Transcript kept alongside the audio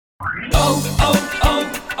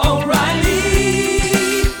O'Reilly!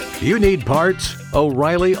 You need parts?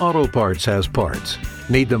 O'Reilly Auto Parts has parts.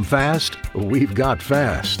 Need them fast? We've got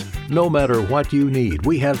fast. No matter what you need,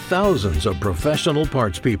 we have thousands of professional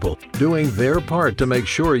parts people doing their part to make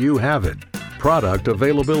sure you have it. Product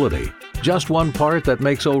availability. Just one part that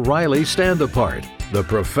makes O'Reilly stand apart. The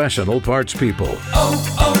professional parts people.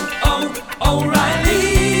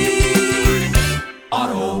 O'Reilly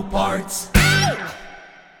Auto Parts.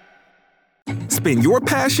 Spin your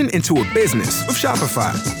passion into a business with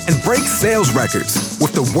Shopify and break sales records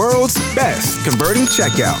with the world's best converting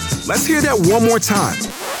checkout. Let's hear that one more time.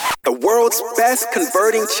 The world's best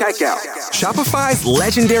converting checkout. Shopify's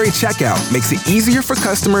legendary checkout makes it easier for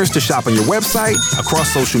customers to shop on your website,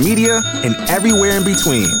 across social media, and everywhere in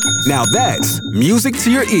between. Now that's music to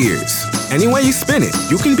your ears. Any way you spin it,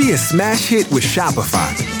 you can be a smash hit with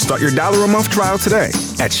Shopify. Start your $1 a month trial today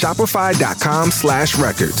at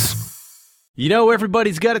shopify.com/records. You know,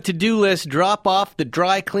 everybody's got a to-do list. Drop off the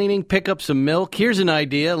dry cleaning, pick up some milk. Here's an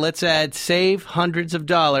idea. Let's save hundreds of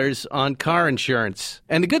dollars on car insurance.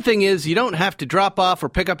 And the good thing is you don't have to drop off or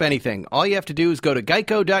pick up anything. All you have to do is go to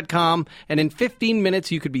geico.com, and in 15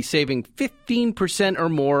 minutes you could be saving 15% or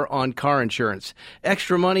more on car insurance.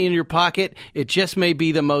 Extra money in your pocket. It just may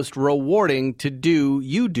be the most rewarding to-do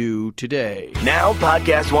you do today. Now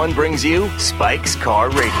Podcast One brings you Spike's Car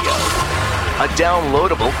Radio. A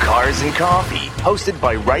downloadable cars and coffee, hosted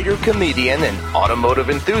by writer, comedian, and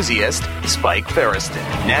automotive enthusiast, Spike Ferriston.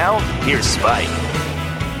 Now, here's Spike.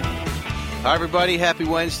 Hi, everybody. Happy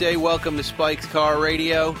Wednesday. Welcome to Spike's Car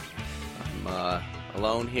Radio. I'm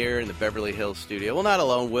alone here in the Beverly Hills studio. Well, not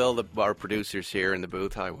alone. Will, our producer's here in the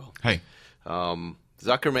booth. Hi, Will. Hey.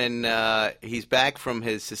 Zuckerman, he's back from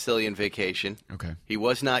his Sicilian vacation. Okay. He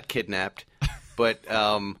was not kidnapped, but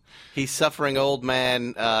he's suffering old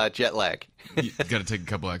man jet lag. You got to take a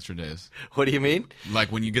couple extra days. What do you mean?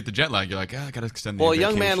 Like when you get the jet lag, you're like, I got to extend the Well, a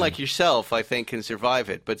vacation. young man like yourself, I think, can survive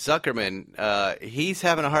it. But Zuckerman, he's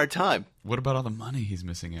having a hard time. What about all the money he's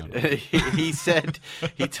missing out on? He said,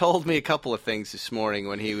 he told me a couple of things this morning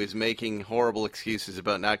when he was making horrible excuses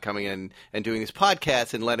about not coming in and doing his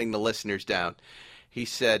podcast and letting the listeners down. He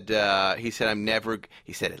said, I'm never,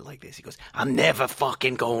 he said it like this. He goes, I'm never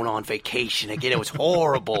fucking going on vacation again. It was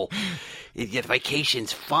horrible. The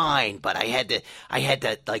vacation's fine, but I had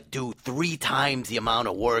to like do 3 times the amount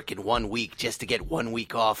of work in 1 week just to get 1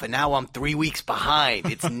 week off. And now I'm 3 weeks behind.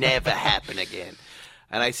 It's never happened again.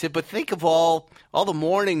 And I said, but think of all the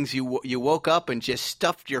mornings you woke up and just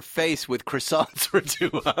stuffed your face with croissants for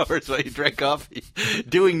 2 hours while you drank coffee,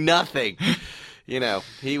 doing nothing. You know,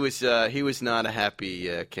 he was not a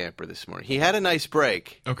happy camper this morning. He had a nice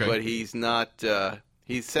break, okay, but he's not.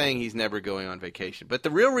 He's saying he's never going on vacation. But the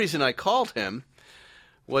real reason I called him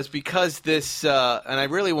was because this, and I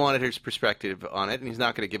really wanted his perspective on it, and he's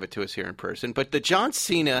not going to give it to us here in person. But the John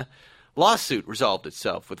Cena lawsuit resolved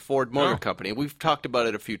itself with Ford Motor Company. We've talked about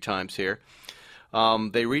it a few times here.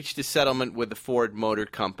 They reached a settlement with the Ford Motor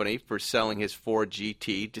Company for selling his Ford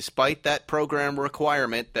GT, despite that program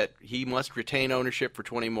requirement that he must retain ownership for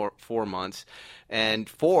 24 months. And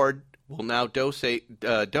Ford will now donate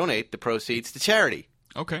the proceeds to charity.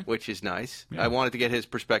 Okay. Which is nice. Yeah. I wanted to get his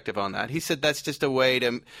perspective on that. He said that's just a way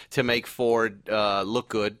to make Ford look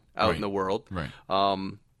good out in the world. Right.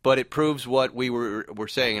 But it proves what we were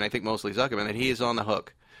saying, and I think mostly Zuckerman, that he is on the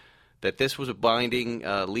hook. That this was a binding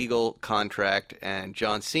legal contract, and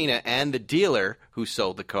John Cena and the dealer who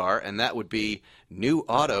sold the car, and that would be New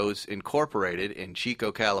Autos Incorporated in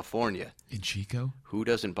Chico, California. In Chico? Who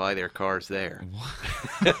doesn't buy their cars there?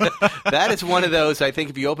 That is one of those, I think,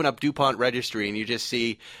 if you open up DuPont Registry and you just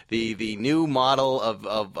see the new model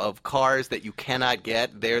of cars that you cannot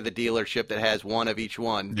get, they're the dealership that has one of each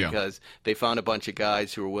one because they found a bunch of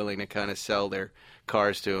guys who are willing to kind of sell their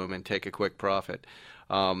cars to them and take a quick profit.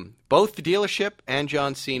 Both the dealership and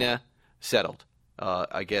John Cena settled,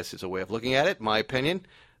 I guess is a way of looking at it. My opinion,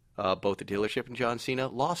 both the dealership and John Cena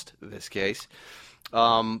lost this case.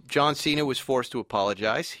 John Cena was forced to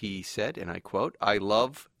apologize. He said, and I quote, "I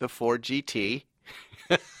love the Ford GT."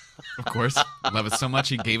 Of course. Love it so much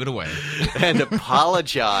he gave it away. And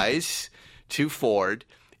apologize to Ford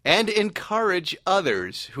and encourage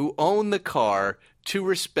others who own the car to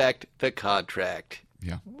respect the contract.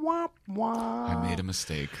 Yeah. Wah, wah. I made a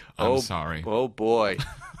mistake. I'm sorry. Oh, boy.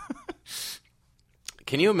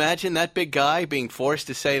 Can you imagine that big guy being forced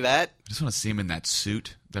to say that? I just want to see him in that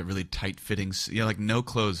suit that really tight fitting. Like no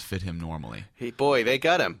clothes fit him normally. They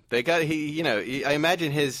got him. I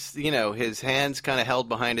imagine his hands kind of held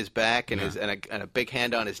behind his back and a big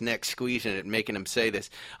hand on his neck, squeezing it, making him say this.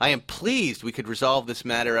 I am pleased we could resolve this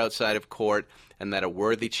matter outside of court, and that a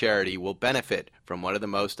worthy charity will benefit from one of the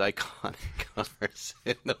most iconic cars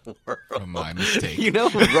in the world. From my mistake. You know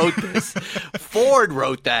who wrote this? Ford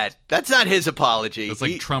wrote that. That's not his apology. It's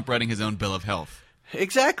like Trump writing his own bill of health.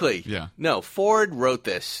 Exactly. Yeah. No, Ford wrote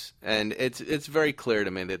this, and it's very clear to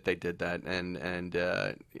me that they did that. And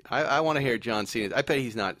I want to hear John Cena. I bet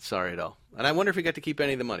he's not sorry at all. And I wonder if he got to keep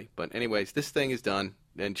any of the money. But anyways, this thing is done,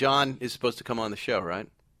 and John is supposed to come on the show, right?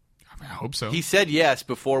 I hope so. He said yes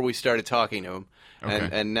before we started talking to him, Okay.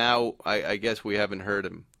 and now I guess we haven't heard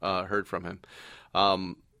from him.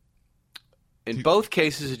 In both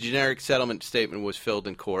cases, a generic settlement statement was filed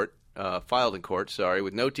in court,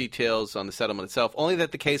 with no details on the settlement itself, only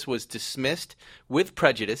that the case was dismissed with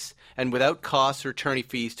prejudice and without costs or attorney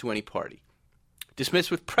fees to any party.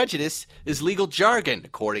 Dismissed with prejudice is legal jargon.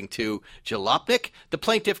 According to Jalopnik, the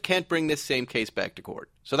plaintiff can't bring this same case back to court.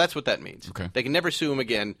 So that's what that means. Okay. They can never sue him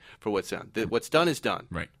again for what's done. What's done is done.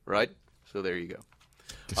 Right. Right? So there you go.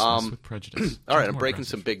 Dismissed with prejudice. All right, I'm More breaking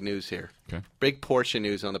aggressive. some big news here. Okay. Big Porsche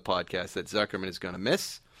news on the podcast that Zuckerman is going to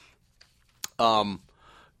miss.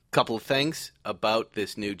 Couple of things about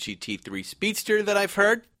this new GT3 Speedster that I've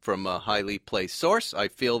heard from a highly placed source. I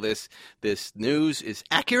feel this news is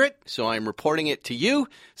accurate, so I'm reporting it to you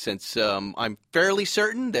since I'm fairly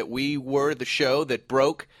certain that we were the show that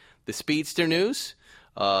broke the Speedster news.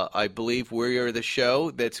 I believe we are the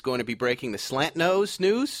show that's going to be breaking the slant nose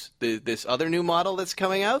news, this other new model that's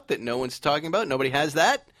coming out that no one's talking about. Nobody has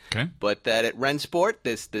that. Okay. But that at Rennsport,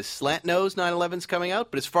 this slant nose 911 is coming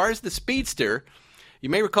out. But as far as the Speedster, you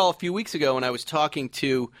may recall a few weeks ago when I was talking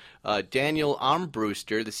to Daniel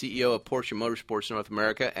Armbruster, the CEO of Porsche Motorsports North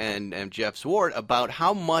America, and Jeff Zwart about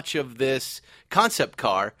how much of this concept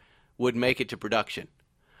car would make it to production.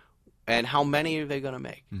 And how many are they going to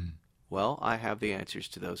make? Mm-hmm. Well, I have the answers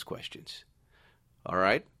to those questions. All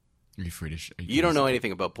right? Are you free to you don't know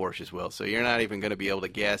anything about Porsches, Will, so you're not even going to be able to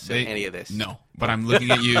guess at any of this. No, but I'm looking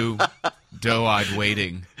at you, doe-eyed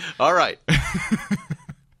waiting. All right.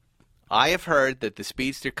 I have heard that the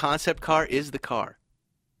Speedster concept car is the car.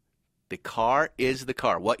 The car is the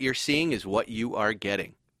car. What you're seeing is what you are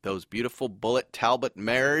getting. Those beautiful bullet Talbot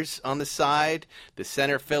mirrors on the side, the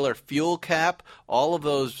center filler fuel cap, all of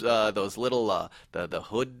those little the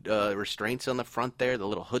hood restraints on the front there, the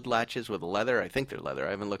little hood latches with leather. I think they're leather. I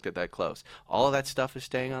haven't looked at that close. All of that stuff is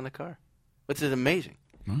staying on the car, which is amazing.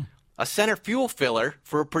 Mm. A center fuel filler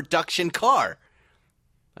for a production car.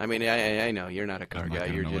 I mean, I know you're not a car guy.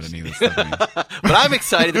 You're just. But I'm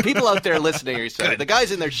excited. The people out there listening are excited. The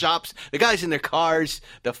guys in their shops, the guys in their cars,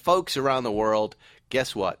 the folks around the world.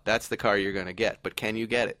 Guess what? That's the car you're going to get. But can you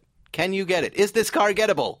get it? Can you get it? Is this car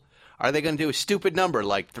gettable? Are they going to do a stupid number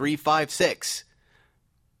like 356?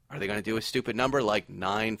 Are they going to do a stupid number like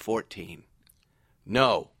 914?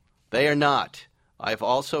 No, they are not. I've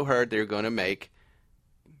also heard they're going to make.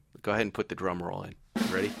 Go ahead and put the drum roll in.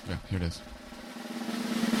 Ready? Yeah, here it is.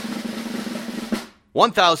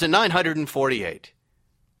 1,948.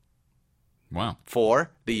 Wow.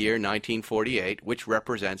 For the year 1948, which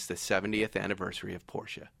represents the 70th anniversary of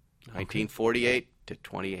Porsche. 1948 to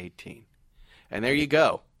 2018. And there you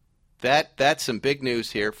go. That's some big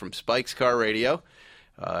news here from Spike's Car Radio.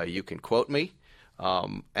 You can quote me,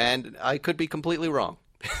 and I could be completely wrong.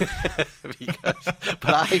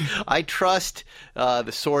 But I trust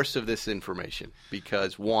the source of this information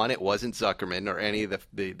because, one, it wasn't Zuckerman or any of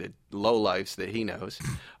the lowlifes that he knows.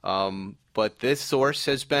 But this source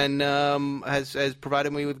has been has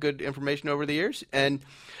provided me with good information over the years. And,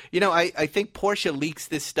 I think Porsche leaks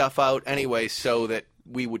this stuff out anyway so that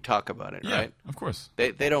we would talk about it, right? Of course.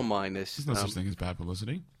 They don't mind this. There's no such thing as bad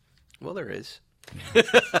publicity. Well, there is. Yeah.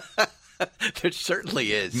 There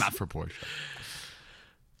certainly is. Not for Porsche.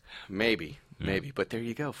 Maybe. But there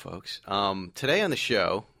you go, folks. Today on the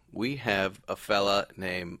show, we have a fella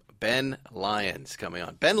named Ben Lyons coming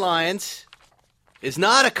on. Ben Lyons is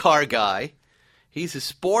not a car guy. He's a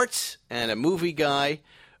sports and a movie guy.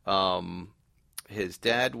 His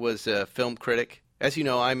dad was a film critic. As you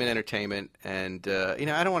know, I'm in entertainment, and I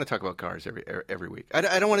don't want to talk about cars every week.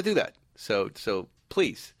 I don't want to do that. So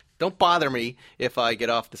please, don't bother me if I get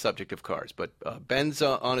off the subject of cars. But Ben's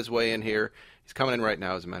on his way in here. He's coming in right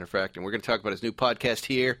now, as a matter of fact, and we're going to talk about his new podcast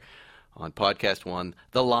here on Podcast One,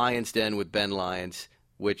 The Lyons Den with Ben Lyons,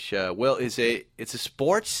 which it's a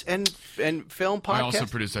sports and film podcast. I also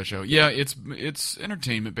produce that show. Yeah, it's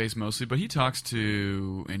entertainment based mostly, but he talks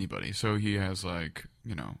to anybody. So he has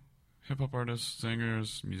Hip hop artists,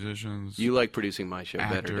 singers, musicians. You like producing my show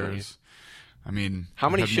actors. better, don't you? I mean, how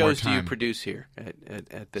many I've had more shows do you time. produce here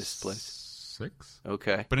at this place? 6.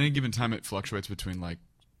 Okay. But at any given time, it fluctuates between like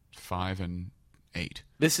 5 and 8.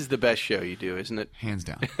 This is the best show you do, isn't it? Hands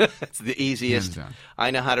down. It's the easiest. Hands down.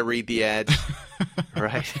 I know how to read the ads.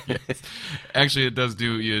 Right. Actually, it does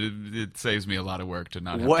do. It saves me a lot of work to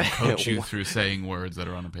not have What? to coach you through saying words that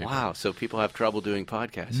are on a paper. Wow. So people have trouble doing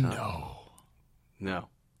podcasts, huh? No.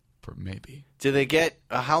 Maybe. Do they get?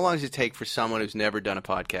 How long does it take for someone who's never done a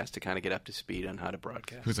podcast to kind of get up to speed on how to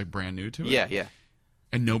broadcast? Who's like brand new to it? Yeah.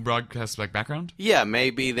 And no broadcast like background? Yeah,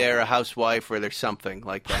 maybe they're a housewife or they're something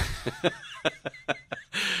like that.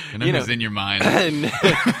 And then who's in your mind.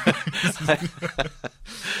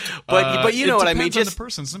 But you know what I mean. It depends on Just the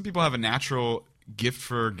person. Some people have a natural gift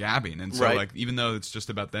for gabbing, and so Right. like even though it's just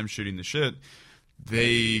about them shooting the shit,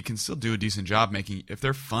 they can still do a decent job making. If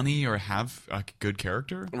they're funny or have a good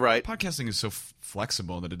character, Right. Podcasting is so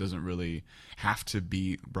flexible that it doesn't really have to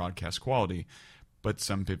be broadcast quality. But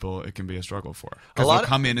some people, it can be a struggle for. Because they'll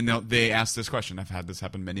come in and they ask this question. I've had this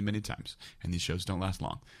happen many, many times, and these shows don't last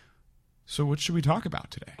long. So what should we talk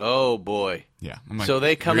about today? Oh boy. Yeah, I'm like, So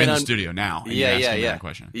they come you're in in the on- studio now. And Yeah, you're asking me yeah. That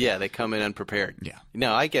question. Yeah, they come in unprepared. Yeah.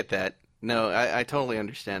 No, I get that. No, I totally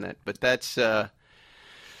understand that. But that's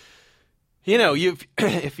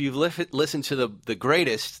if you've listened to the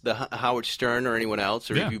greatest, the Howard Stern or anyone else,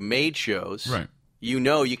 or Yeah. if you made shows, Right. you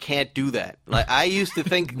know you can't do that. Like I used to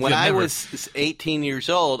think when Yeah, I never. was 18 years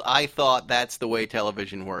old, I thought that's the way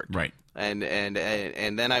television worked. Right. And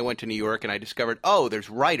then I went to New York and I discovered, there's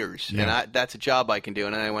writers, Yeah. and that's a job I can do.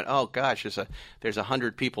 And then I went, oh gosh, there's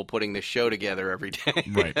 100 people putting this show together every day.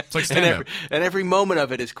 Right. It's like and, stand-up. every moment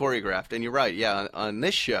of it is choreographed. And you're right, yeah. On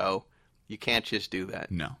this show, you can't just do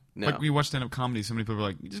that. No. No. Like we watch stand-up comedy, so many people are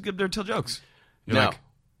like, you just get up there and tell jokes. You're No. like,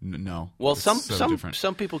 no. Well, It's some so different.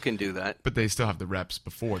 some people can do that, But they still have the reps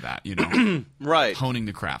before that, you know, right? honing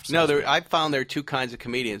the craft. so No, to speak. I found there are two kinds of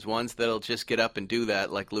comedians. Ones that'll just get up and do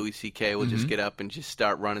that, like Louis C.K. will Mm-hmm. just get up and just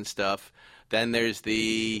start running stuff. Then there's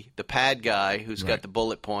the pad guy who's got Right. the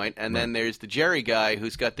bullet point, and then there's the Jerry guy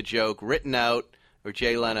who's got the joke written out, or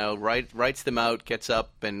Jay Leno writes them out, gets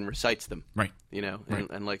up and recites them. Right. You know, Right.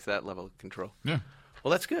 and likes that level of control. Yeah. Well,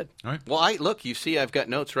 that's good. All right. Well, you see, I've got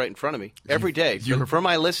notes right in front of me every day you're- for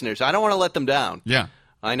my listeners. I don't want to let them down. Yeah.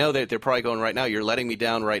 I know that they're probably going right now. You're letting me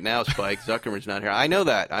down right now, Spike. Zuckerman's not here. I know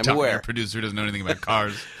that. I'm Talking to aware. a producer who doesn't know anything about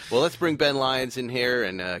cars. Well, let's bring Ben Lyons in here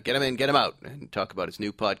and get him in, get him out, and talk about his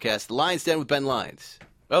new podcast, The Lyons Den with Ben Lyons.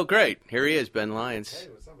 Oh, great. Here he is, Ben Lyons. Hey,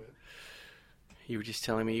 what's up, man? You were just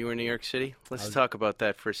telling me you were in New York City? Let's talk about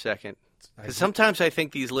that for a second. Because sometimes I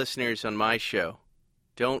think these listeners on my show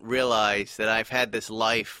don't realize that I've had this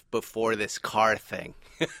life before this car thing.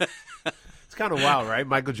 It's kind of wild, right?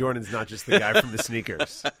 Michael Jordan's not just the guy from the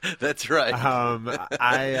sneakers. That's right. And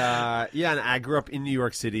I grew up in New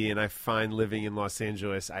York City, and I find living in Los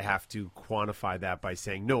Angeles, I have to quantify that by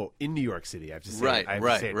saying, no, in New York City. I have to say it, I have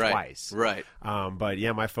to say it twice. Right. But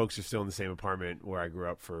yeah, my folks are still in the same apartment where I grew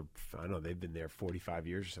up for, I don't know, they've been there 45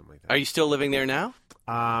 years or something like that. Are you still living there now?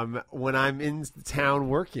 When I'm in town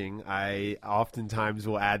working, I oftentimes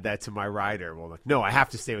will add that to my rider. Well, like, no, I have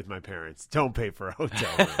to stay with my parents. Don't pay for a hotel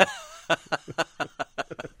room.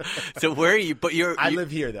 So where are you? But I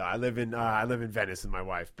live here though. I live in Venice with my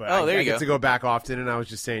wife. But Oh, there I you get go. to go back often. And I was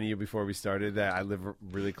just saying to you before we started that I live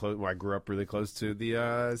really close. Well, I grew up really close to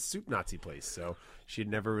the soup Nazi place. So she'd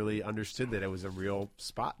never really understood that it was a real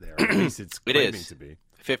spot there. At least it's It claiming is. to be.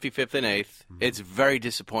 55th and 8th. It's very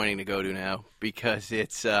disappointing to go to now because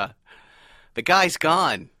it's the guy's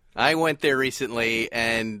gone. I went there recently,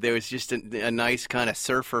 and there was just a nice kind of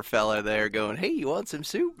surfer fella there going, "Hey, you want some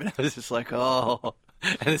soup?" And I was just like, "Oh."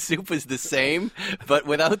 And the soup was the same, but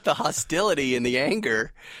without the hostility and the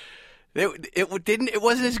anger. It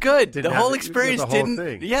wasn't as good. Didn't The have whole the experience whole didn't.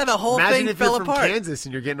 thing. Yeah, the whole Imagine thing if fell you're from apart. Kansas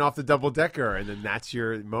and you're getting off the double decker, and then that's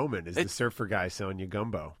your moment is the surfer guy selling you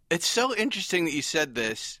gumbo. It's so interesting that you said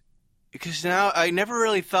this because now I never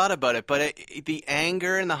really thought about it, but the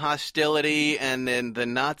anger and the hostility and then the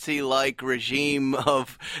Nazi-like regime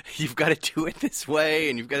of you've got to do it this way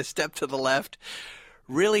and you've got to step to the left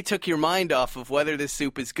really took your mind off of whether this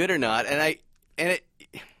soup is good or not.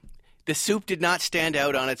 The soup did not stand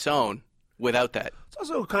out on its own without that. It's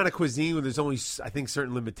also kind of cuisine where there's only, I think,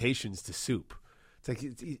 certain limitations to soup. It's like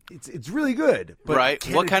it's really good, but Right.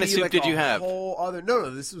 can What it kind of be soup like did a you have? Whole other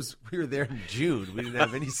we were there in June. We didn't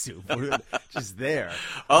have any soup. We were just there.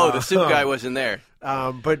 Oh, the soup guy wasn't there.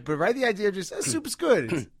 But right, the idea of just soup is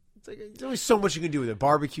good. It's like there's only so much you can do with it.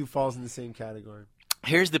 Barbecue falls in the same category.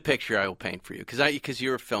 Here's the picture I will paint for you because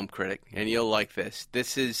you're a film critic and you'll like this.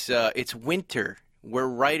 This is it's winter we're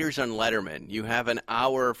writers on Letterman. You have an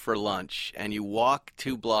hour for lunch, and you walk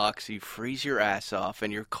 2 blocks, you freeze your ass off,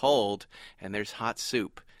 and you're cold, and there's hot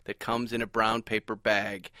soup that comes in a brown paper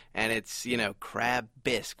bag, and it's, crab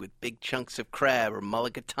bisque with big chunks of crab or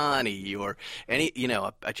mulligatawny or any,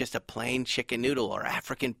 just a plain chicken noodle or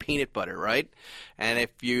African peanut butter, right? And if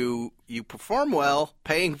you perform well,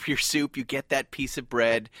 paying for your soup, you get that piece of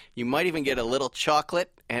bread. You might even get a little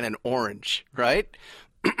chocolate and an orange, right?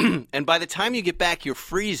 And by the time you get back, you're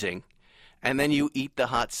freezing, and then you eat the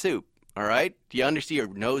hot soup. All right? Do you understand? Your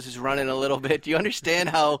nose is running a little bit. Do you understand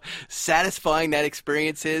how satisfying that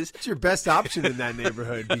experience is? It's your best option in that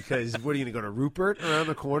neighborhood because what are you going to go to Rupert around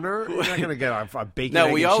the corner? You're not going to get a bacon,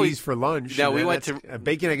 egg, and cheese for lunch. No, we went to a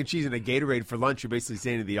bacon, egg, and cheese and a Gatorade for lunch. You're basically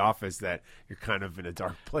saying to the office that you're kind of in a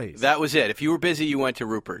dark place. That was it. If you were busy, you went to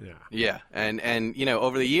Rupert. Yeah. And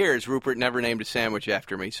over the years, Rupert never named a sandwich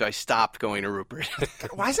after me, so I stopped going to Rupert.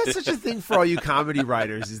 Why is that such a thing for all you comedy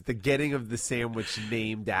writers? Is the getting of the sandwich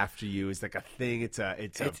named after you is like a thing. It's a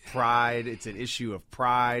pride. It's an issue of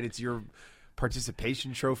pride. It's your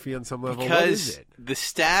participation trophy on some level. Because what is it? The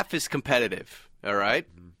staff is competitive. All right.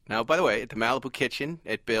 Now, by the way, at the Malibu Kitchen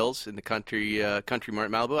at Bill's in the Country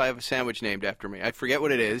Mart Malibu, I have a sandwich named after me. I forget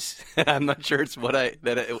what it is. I'm not sure it's something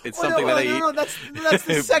that I eat. No, that's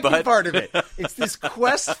the second part of it. It's this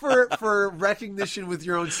quest for recognition with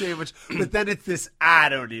your own sandwich, but then it's this I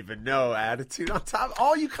don't even know attitude on top.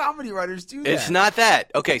 All you comedy writers do that. It's not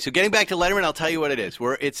that. Okay, so getting back to Letterman, I'll tell you what it is.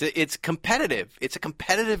 It's competitive. It's a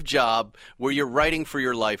competitive job where you're writing for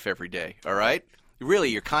your life every day. All right. Really,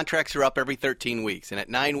 your contracts are up every 13 weeks, and at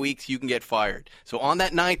 9 weeks, you can get fired. So on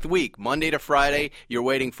that 9th week, Monday to Friday, you're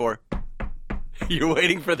waiting for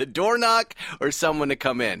the door knock or someone to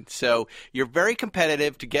come in. So you're very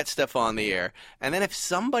competitive to get stuff on the air. And then if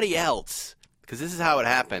somebody else, because this is how it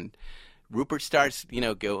happened, Rupert starts,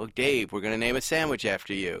 go, Dave, we're going to name a sandwich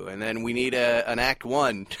after you. And then we need an Act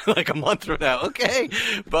 1, like a month from now. Okay,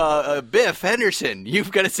 Biff Henderson,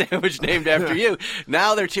 you've got a sandwich named after you.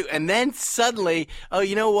 Now they're two. And then suddenly, oh,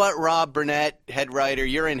 you know what, Rob Burnett, head writer,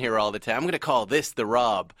 you're in here all the time. I'm going to call this the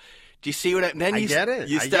Rob. Do you see what I then I get it.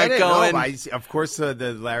 You I start get it. going. No, of course, the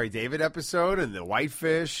Larry David episode and the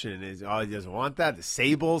whitefish, and he doesn't want that. The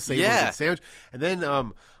Sable's a sandwich. And then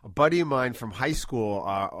a buddy of mine from high school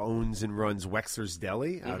owns and runs Wexler's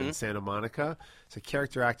Deli out in Santa Monica. It's a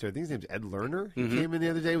character actor. I think his name's Ed Lerner. He came in the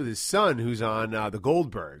other day with his son who's on the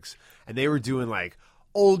Goldbergs. And they were doing like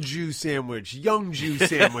old Jew sandwich, young Jew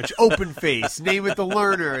sandwich, open face, name it the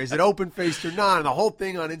learner. Is it open faced or not? And the whole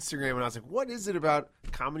thing on Instagram. And I was like, what is it about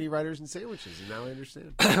comedy writers and sandwiches? And now I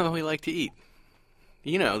understand. We like to eat.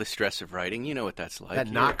 You know the stress of writing. You know what that's like. That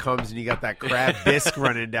knot comes and you got that crab bisque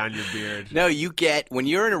running down your beard. No, when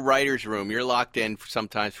you're in a writer's room, you're locked in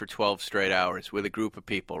sometimes for 12 straight hours with a group of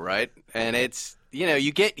people, right? And it's,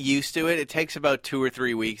 you get used to it. It takes about 2 or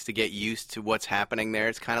 3 weeks to get used to what's happening there.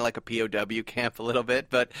 It's kind of like a POW camp a little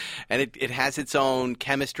bit, and it has its own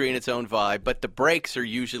chemistry and its own vibe, but the breaks are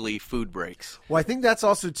usually food breaks. Well, I think that's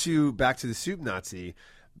also back to the Soup Nazi.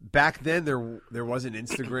 Back then, there wasn't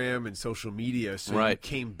Instagram and social media, so you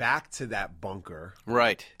came back to that bunker,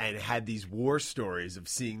 right, and had these war stories of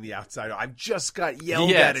seeing the outside. I've just got yelled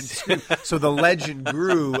at, and so the legend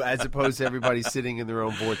grew as opposed to everybody sitting in their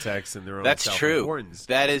own vortex and their own self-importance.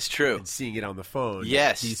 That is true. And seeing it on the phone.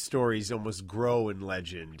 Yes, these stories almost grow in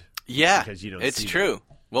legend. Yeah, because you don't. It's true.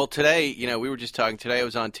 Them. Well, today, we were just talking. Today, I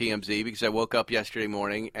was on TMZ because I woke up yesterday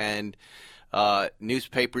morning and.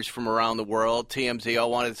 Newspapers from around the world, TMZ,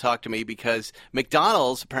 all wanted to talk to me because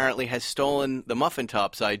McDonald's apparently has stolen the Muffin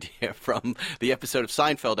Tops idea from the episode of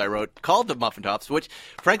Seinfeld I wrote called The Muffin Tops, which,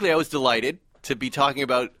 frankly, I was delighted to be talking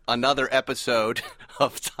about another episode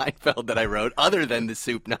of Seinfeld that I wrote other than the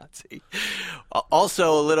Soup Nazi.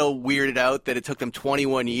 Also a little weirded out that it took them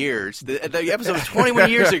 21 years. The episode was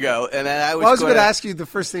 21 years ago, and then I was going to ask you, the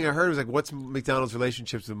first thing I heard was like, what's McDonald's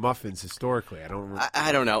relationships with muffins historically? I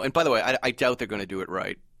don't know. And by the way, I doubt they're going to do it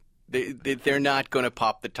right. They're not going to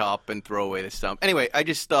pop the top and throw away the stump. Anyway, I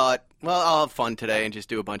just thought, well, I'll have fun today and just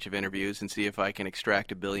do a bunch of interviews and see if I can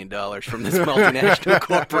extract $1 billion from this multinational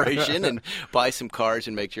corporation and buy some cars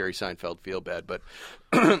and make Jerry Seinfeld feel bad. But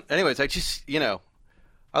anyways, I just, I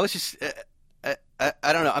was just...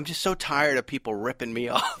 I don't know. I'm just so tired of people ripping me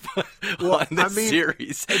off on this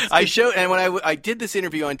series. And when I did this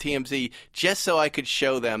interview on TMZ just so I could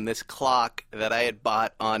show them this clock that I had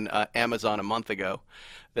bought on Amazon a month ago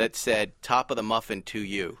that said "Top of the Muffin to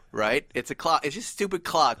you," right? It's a clock. It's just a stupid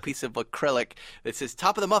clock, piece of acrylic that says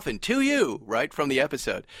 "Top of the Muffin to you," right, from the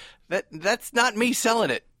episode. That's not me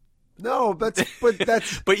selling it. No, but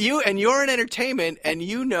that's but you're in entertainment, and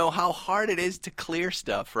you know how hard it is to clear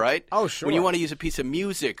stuff, right? Oh, sure. When you want to use a piece of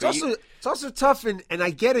music, it's also tough, and I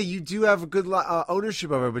get it. You do have a good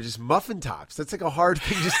ownership of it, but just muffin tops. That's like a hard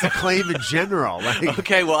thing just to claim in general. Like,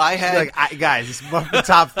 okay, well, I had guys, this muffin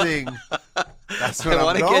top thing. That's what I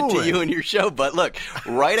want to get to with. you and your show, but look,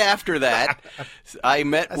 right after that, I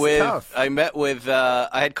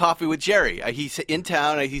had coffee with Jerry. He's in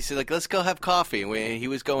town. He said, like, let's go have coffee. And he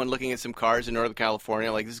was going looking at some cars in Northern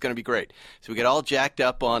California. Like, this is going to be great. So we get all jacked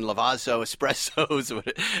up on Lavazzo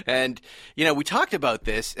espressos, and we talked about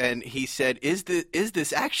this. And he said, "Is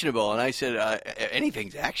this actionable?" And I said,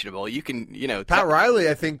 "Anything's actionable. You can, Pat Riley,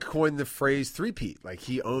 I think, coined the phrase three-peat. Like,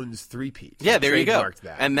 he owns three-peat. Yeah, there you go.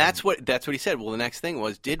 That. And that's what he said. Well, the next thing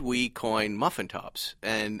was, did we coin muffin tops?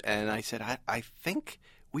 And I said, I think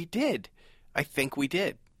we did. I think we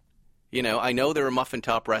did. I know there are muffin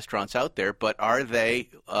top restaurants out there, but are they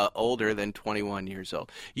older than 21 years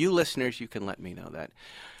old? You listeners, you can let me know that.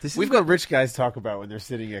 This is what rich guys talk about when they're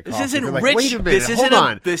sitting at coffee. This isn't like, rich. Wait a minute, this hold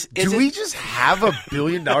on. Do we just have $1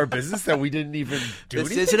 billion business that we didn't even do?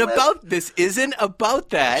 This isn't about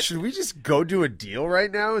that. Should we just go do a deal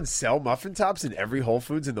right now and sell muffin tops in every Whole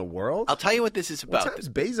Foods in the world? I'll tell you what this is about. What time's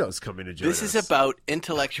Bezos coming to join us? This is about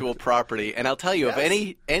intellectual property, and I'll tell you,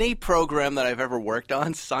 if any program that I've ever worked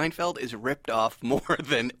on, Seinfeld is ripped off more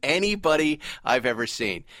than anybody I've ever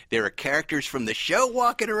seen. There are characters from the show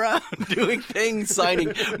walking around doing things,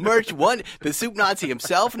 signing merch. The Soup Nazi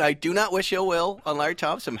himself, and I do not wish ill will on Larry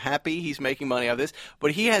Thompson. I'm happy he's making money out of this,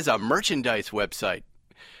 but he has a merchandise website,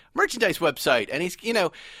 and he's,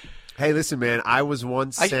 Hey, listen, man, I was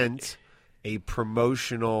once sent a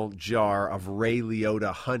promotional jar of Ray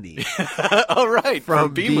Liotta honey. Oh, right.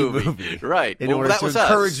 From B-Movie. Right. In order to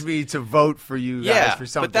encourage me to vote for you guys for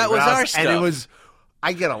something. But that was our stuff. And it was,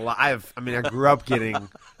 I get a lot. I grew up getting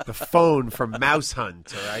the phone from Mouse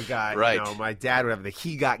Hunt, or I got, my dad would have the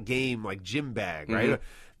He Got Game, like, gym bag, right? Mm-hmm.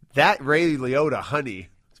 That Ray Liotta honey,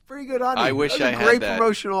 it's pretty good honey. I wish I had that. Great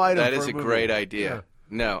promotional item. That is a great idea. Yeah.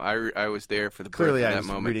 No, I was there for the clearly birth I of that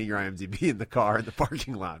moment. Reading your IMDb in the car in the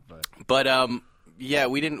parking lot, but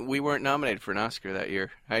we weren't nominated for an Oscar that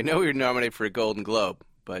year. I know we were nominated for a Golden Globe,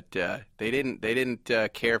 but they didn't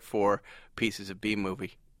care for pieces of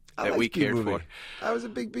B-Movie that we cared for. I was a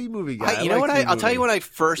big B-Movie guy. I'll tell you when I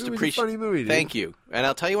first appreciated. Funny movie, dude. Thank you, and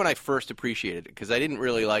I'll tell you when I first appreciated it, because I didn't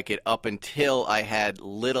really like it up until I had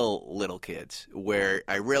little kids, where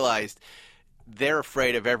I realized they're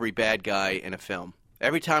afraid of every bad guy in a film.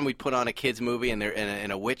 Every time we'd put on a kids movie and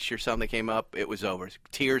a witch or something came up, it was over.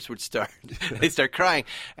 Tears would start. They'd start crying.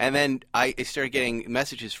 And then I started getting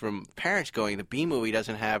messages from parents going, the B movie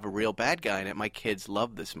doesn't have a real bad guy in it. My kids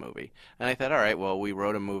love this movie. And I thought, all right, well, we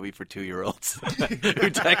wrote a movie for 2-year-olds who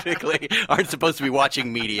technically aren't supposed to be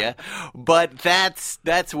watching media. But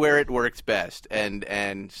that's where it works best.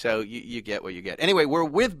 And so you get what you get. Anyway, we're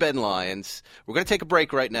with Ben Lyons. We're going to take a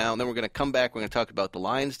break right now, and then we're going to come back. We're going to talk about The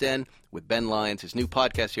Lyons Den with Ben Lyons, his new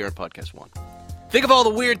podcast here on Podcast One. Think of all the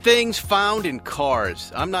weird things found in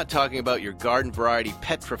cars. I'm not talking about your garden variety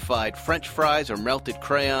petrified French fries or melted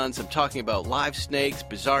crayons. I'm talking about live snakes,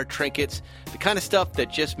 bizarre trinkets, the kind of stuff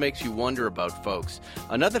that just makes you wonder about, folks.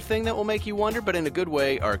 Another thing that will make you wonder, but in a good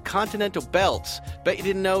way, are Continental belts. Bet you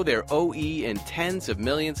didn't know they're OE in tens of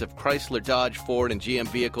millions of Chrysler, Dodge, Ford, and GM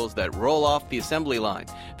vehicles that roll off the assembly line.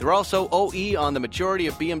 They're also OE on the majority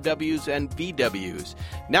of BMWs and VWs.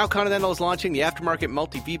 Now Continental is launching the aftermarket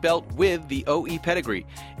multi-V belt with the OE pedigree.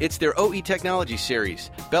 It's their OE Technology Series,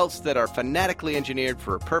 belts that are fanatically engineered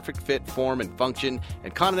for a perfect fit, form, and function,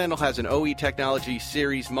 and Continental has an OE Technology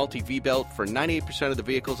Series multi-V belt for 98% of the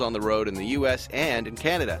vehicles on the road in the U.S. and in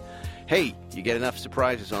Canada. Hey, you get enough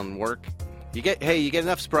surprises on work? You get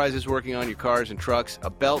enough surprises working on your cars and trucks. A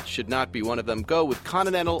belt should not be one of them. Go with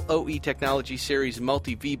Continental OE Technology Series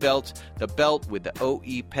multi-V belts, the belt with the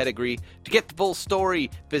OE pedigree. To get the full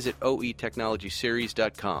story, visit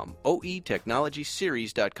oetechnologyseries.com.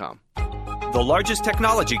 oetechnologyseries.com. The largest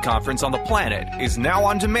technology conference on the planet is now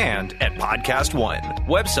on demand at Podcast One.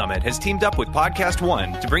 Web Summit has teamed up with Podcast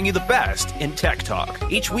One to bring you the best in tech talk.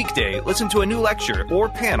 Each weekday, listen to a new lecture or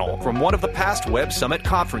panel from one of the past Web Summit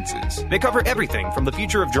conferences. They cover everything from the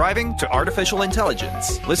future of driving to artificial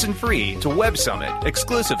intelligence. Listen free to Web Summit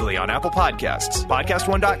exclusively on Apple Podcasts,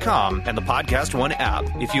 PodcastOne.com, and the Podcast One app.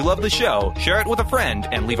 If you love the show, share it with a friend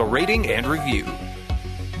and leave a rating and review.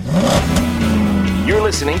 You're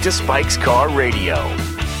listening to Spike's Car Radio.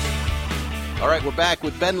 All right, we're back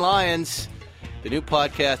with Ben Lyons. The new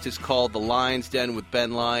podcast is called The Lyons Den with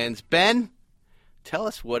Ben Lyons. Ben, tell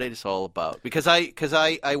us what it is all about. Because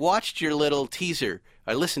I watched your little teaser.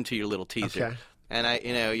 I listened to your little teaser. Okay.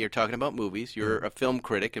 and you're talking about movies. You're a film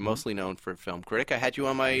critic and mostly known for a film critic. I had you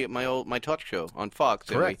on my talk show on Fox.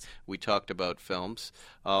 Correct. And we talked about films.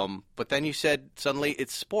 But then you said suddenly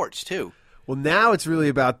it's sports too. Well, now it's really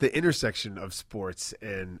about the intersection of sports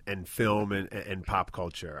and film and pop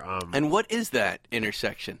culture. And what is that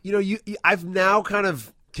intersection? I've now kind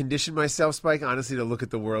of conditioned myself, Spike, honestly, to look at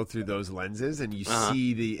the world through those lenses, and you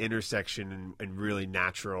see the intersection in really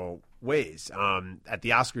natural ways. At the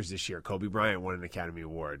Oscars this year, Kobe Bryant won an Academy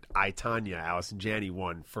Award. I, Tonya, Allison Janney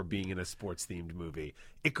won for being in a sports-themed movie.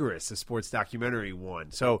 Icarus, a sports documentary,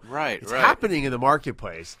 won. So it's happening in the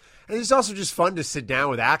marketplace. And it's also just fun to sit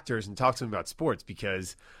down with actors and talk to them about sports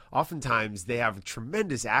because oftentimes they have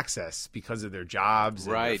tremendous access because of their jobs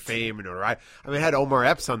and their fame and notoriety. I mean, I had Omar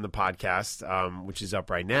Epps on the podcast, which is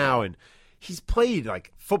up right now, and he's played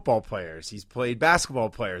like football players. He's played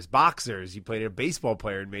basketball players, boxers. He played a baseball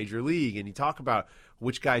player in Major League, and he talked about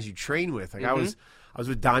which guys you train with. Like I was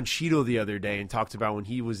with Don Cheadle the other day and talked about when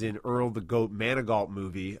he was in Earl the Goat Manigault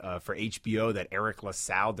movie for HBO that Eric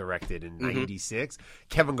LaSalle directed in '96.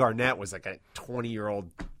 Kevin Garnett was like a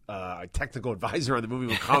 20-year-old technical advisor on the movie,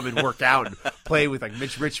 would come and work out and play with like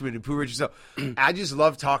Mitch Richmond and Pooh Richards. So I just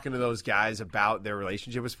love talking to those guys about their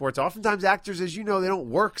relationship with sports. Oftentimes actors, as you know, they don't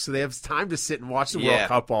work, so they have time to sit and watch the World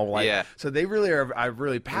Cup all night. So they really are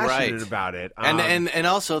really passionate about it. And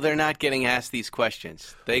also they're not getting asked these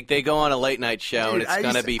questions. They go on a late night show and it's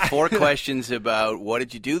going to be 4 questions about what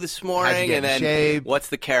did you do this morning and then shape? What's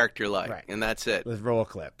the character like, and that's it. Let's roll a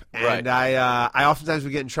clip. And I oftentimes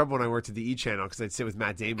would get in trouble when I worked at the E! Channel because I'd sit with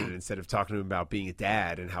Matt Damon. Instead of talking to him about being a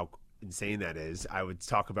dad and how insane that is, I would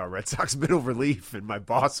talk about Red Sox middle relief, and my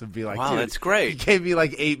boss would be like, wow, that's great. He gave me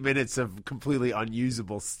like 8 minutes of completely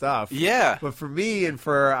unusable stuff. Yeah. But for me and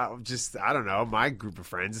for just, I don't know, my group of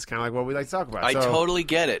friends, it's kind of like what we like to talk about. I totally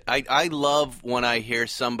get it. I love when I hear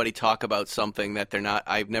somebody talk about something that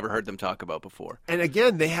I've never heard them talk about before. And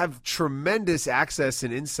again, they have tremendous access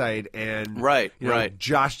and insight, and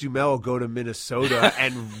Josh Duhamel will go to Minnesota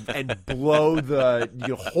and blow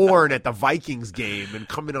the horn at the Vikings game and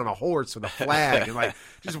come in on a horse with a flag and like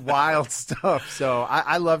just wild stuff. So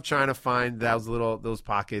I love trying to find those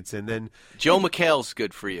pockets. And then Joe McHale's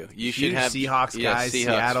good for you. You should have Seahawks guy,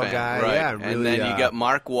 Seattle fan, guy, right. And then you got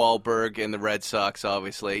Mark Wahlberg and the Red Sox,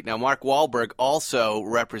 obviously. Now Mark Wahlberg also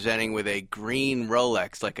representing with a green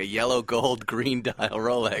Rolex, like a yellow gold green dial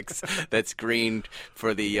Rolex that's green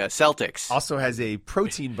for the Celtics. Also has a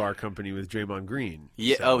protein bar company with Draymond Green.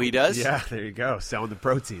 Yeah. So, he does? Yeah, there you go. Selling the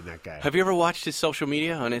protein, that guy. Have you ever watched his social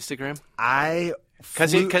media on Instagram? And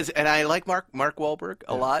I like Mark Wahlberg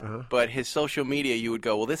a lot, but his social media, you would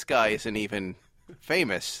go, well, this guy isn't even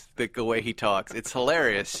famous. The way he talks, it's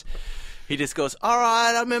hilarious. He just goes, all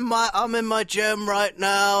right, I'm in my gym right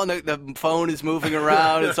now, and the phone is moving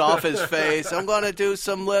around. It's off his face. I'm gonna do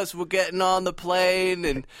some lifts. We're getting on the plane,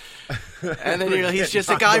 and then he's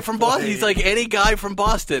just a guy from Boston. He's like any guy from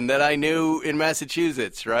Boston that I knew in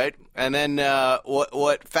Massachusetts, right? And then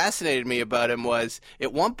what fascinated me about him was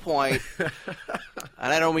at one point, and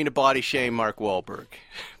I don't mean to body shame Mark Wahlberg,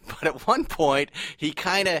 but at one point he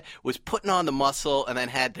kind of was putting on the muscle and then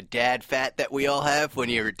had the dad fat that we all have when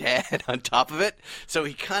you're a dad on top of it. So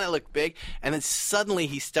he kind of looked big. And then suddenly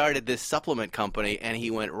he started this supplement company and he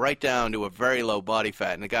went right down to a very low body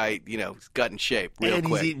fat. And the guy, got in shape real quick.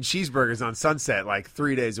 And he's eating cheeseburgers on Sunset like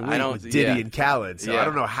 3 days a week with Diddy and Khaled. So I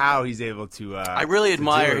don't know how he's able to I really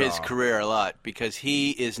admire his career a lot because he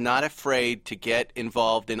is not afraid to get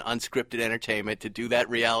involved in unscripted entertainment to do that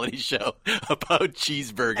reality show about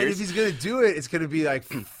cheeseburgers. And if he's going to do it, it's going to be like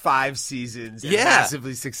 5 seasons and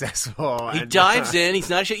massively successful. He dives in. He's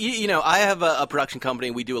not I have a production company.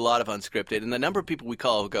 And we do a lot of unscripted. And the number of people we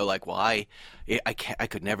call who go like, well, I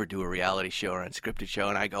could never do a reality show or unscripted show.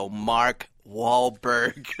 And I go, Mark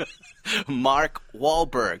Wahlberg. Mark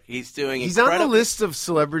Wahlberg. He's on the list of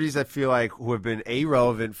celebrities I feel like who have been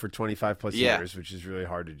relevant for 25 plus years, which is really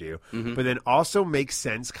hard to do. But then also makes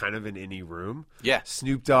sense kind of in any room. Yeah.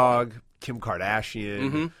 Snoop Dogg, Kim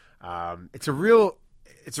Kardashian.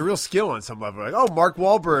 It's a real skill on some level. Like, oh, Mark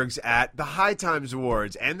Wahlberg's at the High Times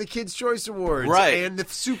Awards and the Kids' Choice Awards and the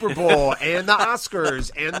Super Bowl and the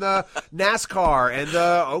Oscars and the NASCAR and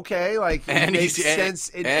it makes sense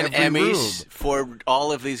in every Emmys room. For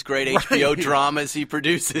all of these great HBO dramas he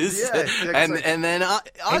produces. And then Oscars.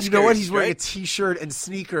 And you know what? He's wearing a T-shirt and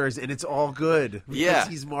sneakers, and it's all good because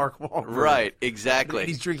he's Mark Wahlberg. Right, exactly. And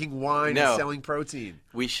he's drinking wine and selling protein.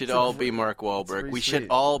 We should all be Mark Wahlberg. We should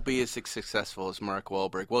all be as successful as Mark Wahlberg.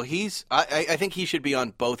 Wahlberg. Well, I think he should be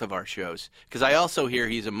on both of our shows because I also hear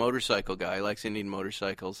he's a motorcycle guy. He likes Indian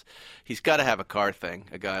motorcycles. He's got to have a car thing,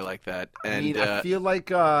 a guy like that. And I feel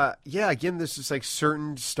like, again, there's just like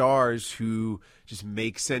certain stars who just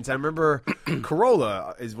make sense. I remember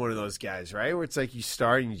Corolla is one of those guys, right? Where it's like you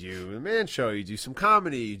start and you do a man show, you do some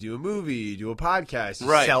comedy, you do a movie, you do a podcast, you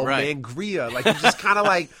sell Mangria. Like you just kind of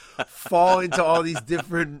like fall into all these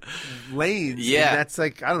different lanes. Yeah. And that's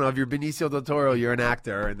like, I don't know, if you're Benicio del Toro, you're an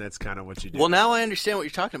actor, and that's kind of what you do. Well, now I understand what you're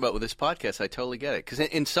talking about with this podcast. I totally get it. Because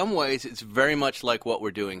in some ways, it's very much like what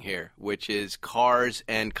we're doing here, which is cars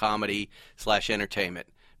and comedy / entertainment.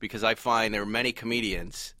 Because I find there are many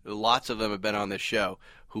comedians, lots of them have been on this show,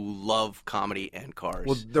 who love comedy and cars.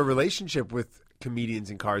 Well, the relationship with comedians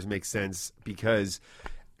and cars makes sense because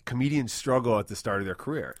comedians struggle at the start of their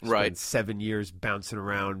career. Right. Spend 7 years bouncing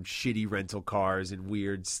around shitty rental cars in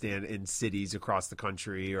weird in cities across the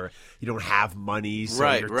country, or you don't have money,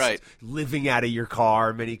 so you're living out of your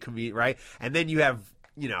car. Right, and then you have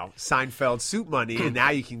Seinfeld soup money, and now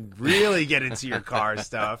you can really get into your car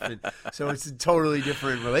stuff. And so it's a totally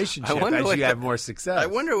different relationship as you have more success. I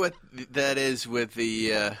wonder what that is with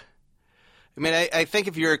the. I think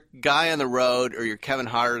if you're a guy on the road or you're Kevin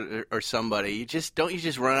Hart or somebody, you just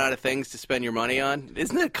run out of things to spend your money on?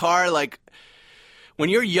 Isn't a car like when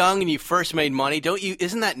you're young and you first made money?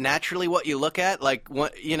 Isn't that naturally what you look at? Like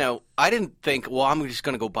I didn't think, well, I'm just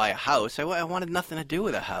going to go buy a house. I wanted nothing to do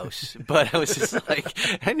with a house, but I was just like,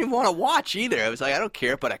 I didn't want to watch either. I was like, I don't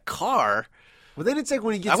care, but a car. Well, then it's like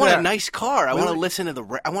when you get. I want a nice car. I want to listen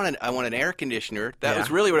to I want an air conditioner. That was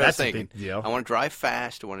really what I was thinking. Big deal. I want to drive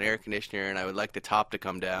fast. I want an air conditioner, and I would like the top to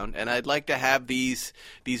come down. And I'd like to have these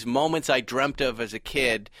moments I dreamt of as a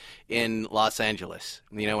kid in Los Angeles.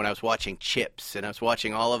 When I was watching Chips and I was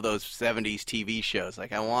watching all of those '70s TV shows.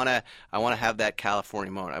 Like I want to have that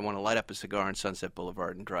California moment. I want to light up a cigar on Sunset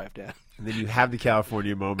Boulevard and drive down. And then you have the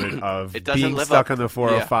California moment of being stuck on the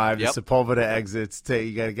 405, the Sepulveda exits.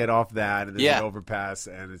 You got to get off that, and then the overpass,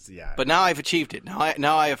 and it's But now I've achieved it.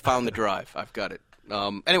 Now I have found the drive. I've got it.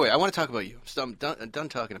 Anyway, I want to talk about you. So I'm done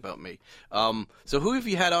talking about me. So who have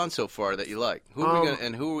you had on so far that you like? Who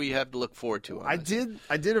will we have to look forward to? I did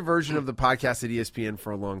a version of the podcast at ESPN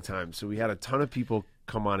for a long time, so we had a ton of people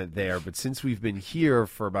come on it there. But since we've been here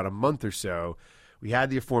for about a month or so, we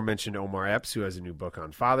had the aforementioned Omar Epps, who has a new book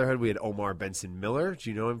on fatherhood. We had Omar Benson Miller.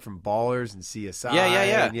 Do you know him from Ballers and CSI?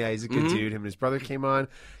 Yeah. And he's a good dude. Him and his brother came on.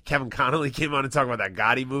 Kevin Connolly came on to talk about that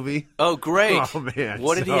Gotti movie. Oh, great. Oh, man.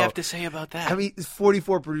 What did he have to say about that? I mean, there's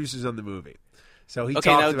 44 producers on the movie. So he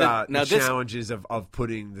talked about the challenges of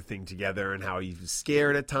putting the thing together and how he was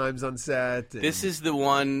scared at times on set. This is the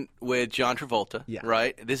one with John Travolta,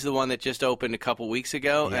 right? This is the one that just opened a couple weeks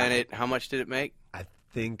ago. Yeah. And how much did it make? I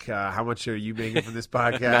think how much are you making from this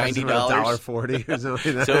podcast? $90, $1.40 or something. Like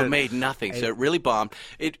that. So it made nothing. So it really bombed.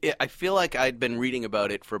 I feel like I'd been reading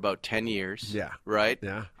about it for about 10 years. Yeah. Right.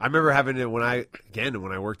 Yeah. I remember having it when I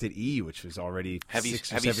worked at E, which was already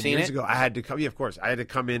 6 or 7 years ago. I had to come. Yeah, of course. I had to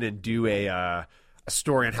come in and do a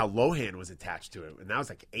story on how Lohan was attached to it, and that was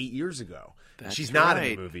like 8 years ago. She's not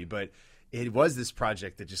in the movie, but it was this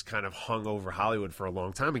project that just kind of hung over Hollywood for a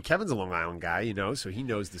long time. And Kevin's a Long Island guy, so he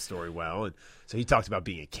knows the story well. And so he talked about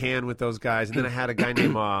being a can with those guys. And then I had a guy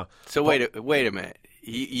named So wait a minute.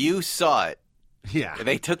 You saw it. Yeah.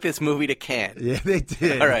 They took this movie to Cannes. Yeah, they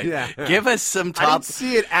did. All right. Yeah. Give us some top. I didn't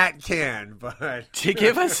see it at Cannes, but. To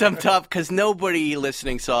give us some top, because nobody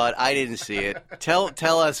listening saw it. I didn't see it.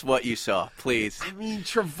 Tell us what you saw, please. I mean,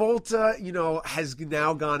 Travolta, has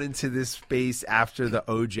now gone into this space after the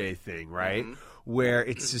OJ thing, right? Mm-hmm. Where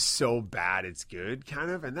it's just so bad it's good, kind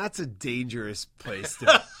of. And that's a dangerous place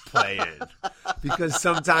to play in. Because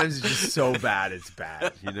sometimes it's just so bad it's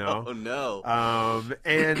bad, Oh, no.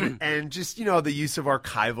 And just, the use of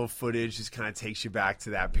archival footage just kind of takes you back to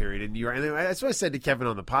that period in New York. And that's what I said to Kevin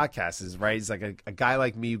on the podcast is, right, he's like a guy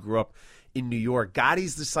like me who grew up in New York.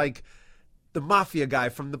 Gotti's just like the mafia guy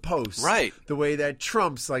from the Post. Right. The way that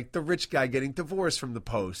Trump's like the rich guy getting divorced from the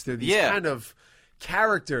Post. They're these kind of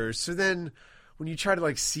characters. So then when you try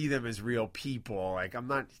to see them as real people, I'm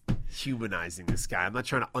not humanizing this guy. I'm not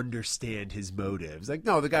trying to understand his motives.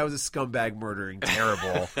 No, the guy was a scumbag, murdering,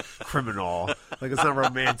 terrible criminal. Let's not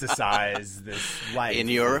romanticize this life. In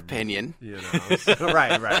your opinion.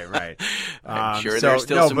 Right. I'm sure there's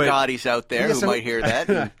still some Gottis out there who might hear that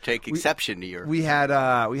and take exception to your. We had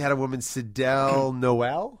a woman, Sidel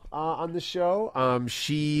Noel, on the show.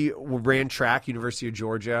 She ran track, University of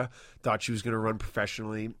Georgia. Thought she was going to run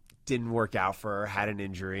professionally. didn't work out for her, had an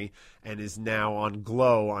injury, and is now on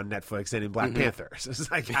Glow on Netflix and in Black Panther. So it's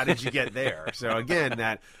like, how did you get there? So again,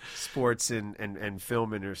 that sports and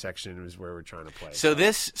film intersection is where we're trying to play. So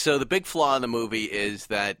the big flaw in the movie is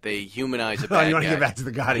that they humanize a bad you want guy. to get back to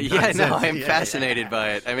the Gotti? Yeah, no, I'm fascinated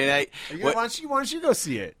by it. I mean, why don't you go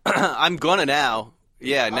see it? I'm gonna now.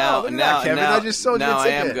 Yeah, now, Kevin, I just sold you a ticket. I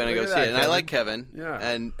am going to go see it, and I like Kevin. Yeah.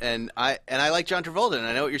 and I like John Travolta, and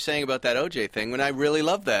I know what you're saying about that OJ thing. When I really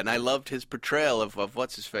loved that, and I loved his portrayal of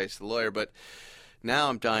what's his face, the lawyer. But now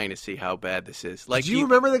I'm dying to see how bad this is. Like, do you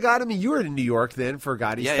remember the Gotti? I mean, you were in New York then for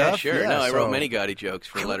Gotti stuff. Yeah, sure. No, I wrote many Gotti jokes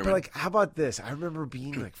for Letterman. But like, how about this? I remember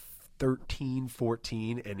being like 13,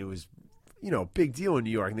 14, and it was, big deal in New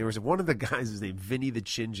York. And there was one of the guys, his name Vinny the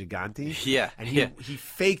Chin Gigante. Yeah. And he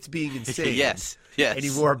faked being insane. Yes. And he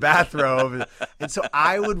wore a bathrobe. And so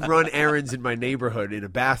I would run errands in my neighborhood in a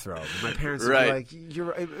bathrobe. And my parents would be like,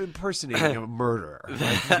 you're impersonating a murderer.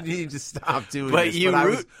 Like, you need to stop doing this. But I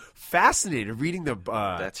was fascinated reading the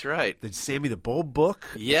that's right. The Sammy the Bull book.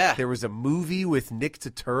 Yeah. There was a movie with Nick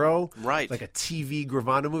Turturro. Right. Like a TV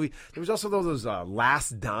Gravano movie. There was also those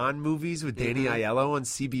Last Don movies with Danny Aiello on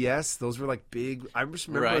CBS. Those were like big. I just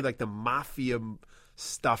remember like the mafia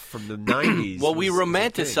stuff from the 90s. Well, we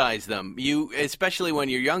romanticize them. Especially when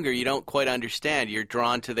you're younger, you don't quite understand. You're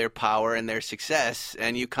drawn to their power and their success,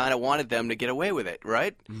 and you kind of wanted them to get away with it,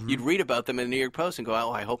 right? Mm-hmm. You'd read about them in the New York Post and go,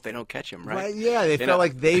 "Oh, I hope they don't catch him," right? Yeah, they felt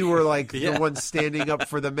like they were like the ones standing up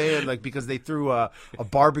for the man, like because they threw a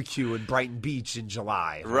barbecue in Brighton Beach in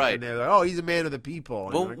July, right? And they're like, "Oh, he's a man of the people."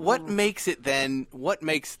 Well, like, what makes it then? What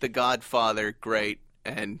makes The Godfather great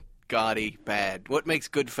and Gotti bad? What makes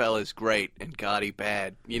Goodfellas great and Gotti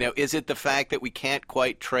bad? Is it the fact that we can't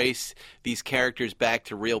quite trace these characters back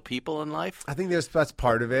to real people in life? I think that's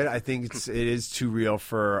part of it. I think it is too real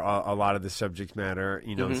for a lot of the subject matter,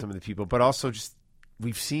 and some of the people. But also just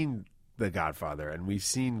we've seen The Godfather and we've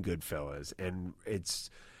seen Goodfellas, and it's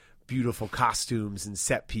beautiful costumes and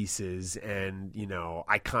set pieces and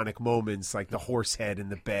iconic moments like the horse head in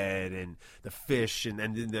the bed and the fish and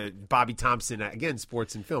the Bobby Thompson, again,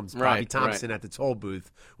 sports and films, Bobby Thompson at the toll booth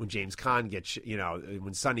when James Caan gets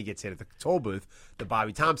when Sonny gets hit at the toll booth, the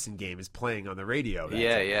Bobby Thompson game is playing on the radio.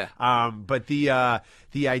 But the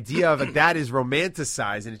idea of like that is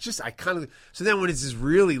romanticized, and it's just so then when it's just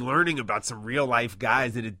really learning about some real life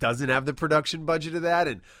guys and it doesn't have the production budget of that,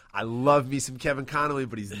 and I love me some Kevin Connolly,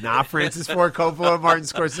 but he's not Francis Ford Coppola or Martin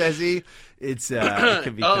Scorsese. It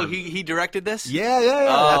can be. He directed this? Yeah.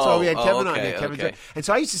 That's why we had Kevin on. Kevin. And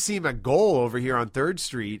so I used to see him at Goal over here on 3rd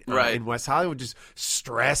Street in West Hollywood, just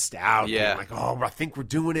stressed out. Yeah. Like, I think we're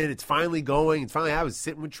doing it. It's finally going. And finally, I was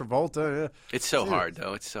sitting with Travolta. It's so hard,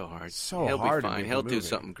 though. It's so hard. He'll hard. Be fine. He'll do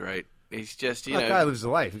something great. He's just, that guy lives a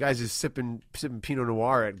life. The guy's just sipping Pinot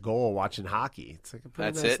Noir at Goal watching hockey. It's like a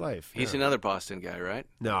pretty nice life. He's another Boston guy, right?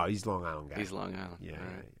 No, he's Long Island guy. He's Long Island. Yeah.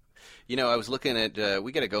 Right. I was looking at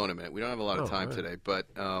we got to go in a minute. We don't have a lot of time today, but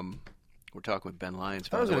we're talking with Ben Lyons.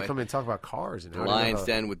 I was going to come in and talk about cars. And Lions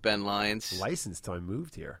Den with Ben Lyons. License till I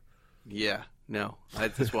moved here. Yeah. No,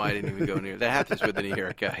 that's why I didn't even go near. That happens with the New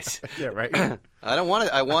York guys. Yeah, right. I don't want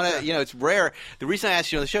to. I want to. It's rare. The reason I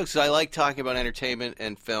asked you on the show is because I like talking about entertainment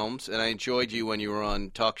and films, and I enjoyed you when you were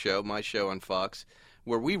on Talk Show, my show on Fox,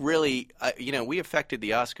 where we really, we affected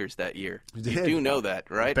the Oscars that year. You do know that,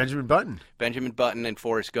 right? Benjamin Button and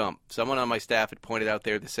Forrest Gump. Someone on my staff had pointed out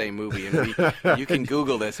they're the same movie, and you can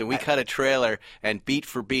Google this, and we cut a trailer, and beat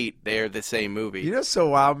for beat, they're the same movie. What's so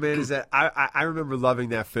wild, man, is that I remember loving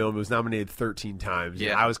that film. It was nominated 13 times.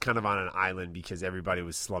 Yeah. And I was kind of on an island because everybody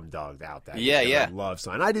was slumdogged out that year. Yeah. I love so,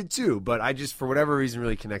 and I did too, but I just, for whatever reason,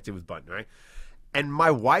 really connected with Button, right? And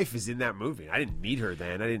my wife is in that movie. I didn't meet her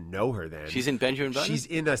then. I didn't know her then. She's in Benjamin Button?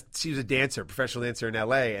 She was a dancer, professional dancer in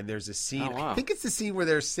L.A., and there's a scene. Oh, wow. I think it's the scene where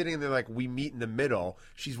they're sitting and they're like, we meet in the middle.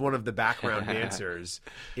 She's one of the background dancers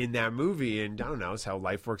in that movie, and I don't know, it's how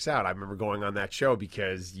life works out. I remember going on that show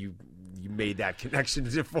because you made that connection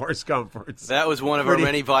to Forrest Gump. That was one of our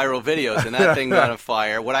many viral videos, and that thing got on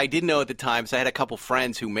fire. What I didn't know at the time is I had a couple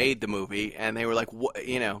friends who made the movie, and they were like,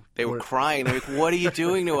 they were crying. They were like, "What are you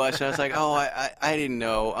doing to us?" And I was like, "Oh, I didn't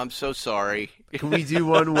know. I'm so sorry." Can we do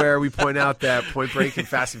one where we point out that Point Break and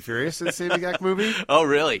Fast and Furious are the same exact movie? Oh,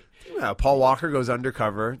 really? Yeah, Paul Walker goes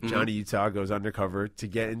undercover. Johnny Utah goes undercover to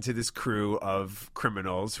get into this crew of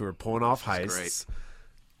criminals who are pulling off heists. Great.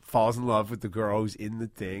 falls in love with the girl who's in the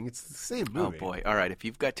thing. It's the same movie. Oh, boy. All right. If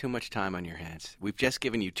you've got too much time on your hands, we've just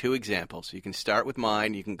given you 2 examples. You can start with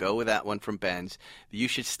mine. You can go with that one from Ben's. You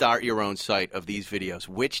should start your own site of these videos.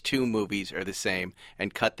 Which 2 movies are the same,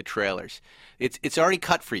 and cut the trailers. It's already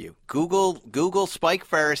cut for you. Google Spike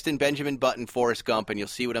Feresten, Benjamin Button, Forrest Gump, and you'll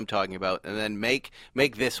see what I'm talking about. And then make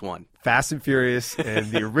this one. Fast and Furious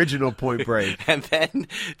and the original Point Break. And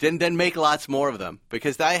then make lots more of them,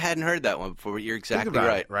 because I hadn't heard that one before. You're exactly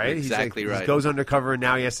right. Right? You're exactly right. He goes undercover, and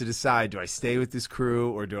now he has to decide, do I stay with this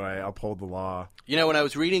crew or do I uphold the law? You know, when I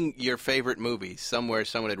was reading your favorite movies, somewhere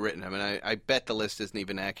someone had written them, and I bet the list isn't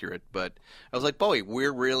even accurate, but I was like, boy,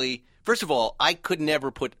 we're really... First of all, I could never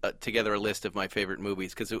put together a list of my favorite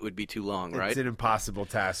movies because it would be too long, right? It's an impossible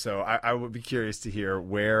task, so I would be curious to hear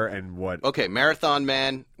where and what. Okay, Marathon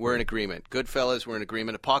Man, we're in agreement. Goodfellas, we're in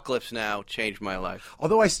agreement. Apocalypse Now changed my life.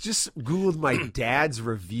 Although I just Googled my dad's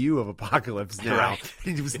review of Apocalypse Now, Right.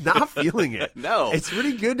 and he was not feeling it. No. It's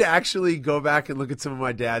really good to actually go back and look at some of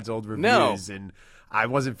my dad's old reviews, and I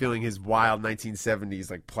wasn't feeling his wild 1970s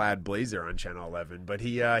like plaid blazer on Channel 11, but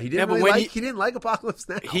he didn't like Apocalypse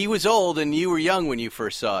Now. He was old and you were young when you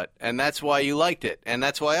first saw it, and that's why you liked it, and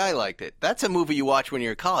that's why I liked it. That's a movie you watch when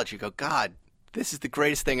you're in college. You go, God, this is the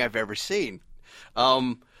greatest thing I've ever seen.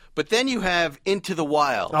 But then you have Into the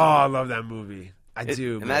Wild. Oh, I love that movie. I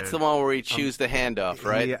do, and man. that's the one where he chews the hand off,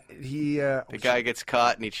 right? The guy gets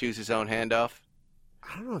caught and he chews his own hand off.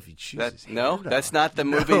 I don't know if he chooses. That's not the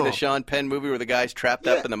movie, the Sean Penn movie where the guy's trapped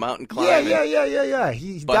up in the mountain climb. Yeah.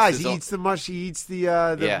 He dies. He eats the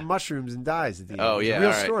mushrooms and dies at the end. Oh yeah,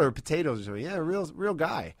 real story, or potatoes or something. Yeah, real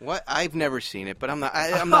guy. What? I've never seen it, but I'm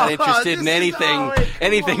not interested in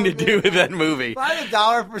anything to do with that movie. If I had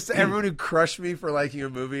 $1 for everyone who crushed me for liking a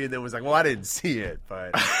movie and then was like, "Well, I didn't see it,"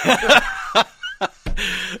 but.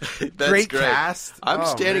 Great cast. I'm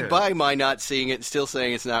standing by my not seeing it and still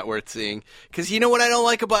saying it's not worth seeing. Because you know what I don't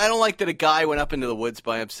like that a guy went up into the woods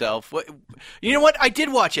by himself. You know what? I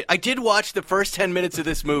did watch it. I did watch the first 10 minutes of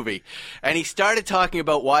this movie. And he started talking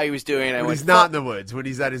about why he was doing it. He's not in the woods. When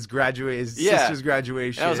he's at his sister's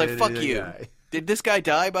graduation. And I was like, fuck you. Did this guy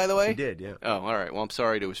die, by the way? He did, yeah. Oh, all right. Well, I'm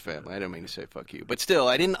sorry to his family. I didn't mean to say fuck you, but still,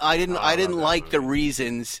 I didn't like the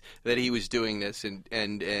reasons that he was doing this and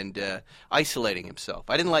isolating himself.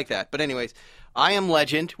 I didn't like that. But anyways, I Am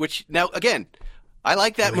Legend, which now again, I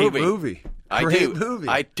like that movie. Great movie.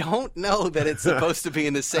 I don't know that it's supposed to be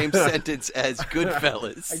in the same sentence as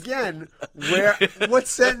Goodfellas. Again, what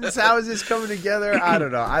sentence? How is this coming together? I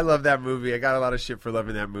don't know. I love that movie. I got a lot of shit for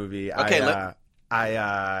loving that movie. Okay,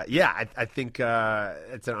 I think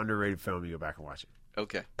it's an underrated film. You go back and watch it.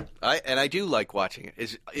 Okay, I do like watching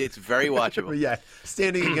it. It's very watchable. But yeah,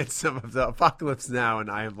 standing against some of the Apocalypse Now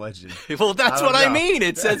and I Am Legend. Well, that's what I mean.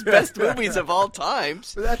 It says best movies of all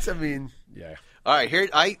times. But yeah. All right, here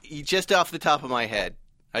just off the top of my head,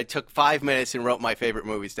 I took 5 minutes and wrote my favorite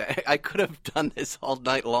movies down. I could have done this all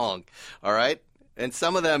night long. All right, and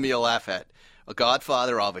some of them you'll laugh at. A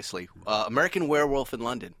Godfather, obviously. American Werewolf in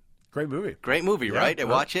London. Great movie. Great movie, right? I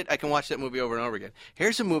watch it. I can watch that movie over and over again.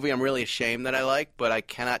 Here's a movie I'm really ashamed that I like, but I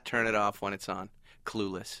cannot turn it off when it's on.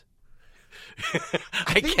 Clueless.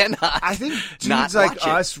 I cannot. I think dudes like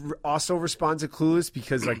us also respond to Clueless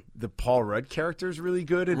because like the Paul Rudd character is really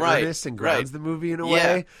good and earnest and grounds the movie in a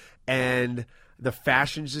way. And the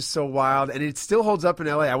fashion's just so wild, and it still holds up in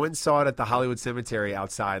L.A. I went and saw it at the Hollywood Cemetery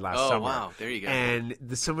outside last summer. Oh, wow. There you go. And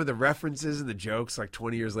some of the references and the jokes, like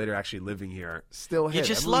 20 years later actually living here, still hit. You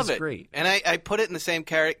just love it. Great. And I put it in the same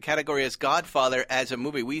category as Godfather as a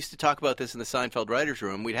movie. We used to talk about this in the Seinfeld writers'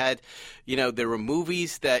 room. We'd had, there were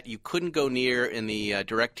movies that you couldn't go near in the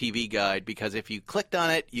DirecTV guide because if you clicked on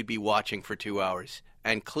it, you'd be watching for 2 hours.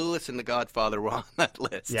 And Clueless and The Godfather were on that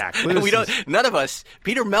list. Yeah, Clueless. None of us.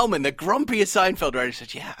 Peter Melman, the grumpiest Seinfeld writer,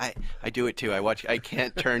 said, "Yeah, I do it too. I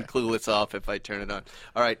can't turn Clueless off if I turn it on."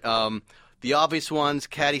 All right, the obvious ones: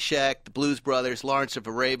 Caddyshack, The Blues Brothers, Lawrence of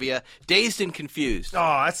Arabia, Dazed and Confused.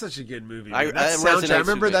 Oh, that's such a good movie. I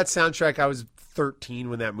remember that soundtrack. I was 13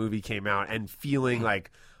 when that movie came out, and feeling like,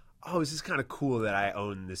 oh, this is kind of cool that I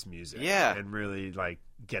own this music. Yeah, and really like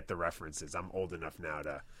get the references. I'm old enough now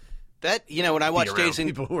to. That when I watch Dazed and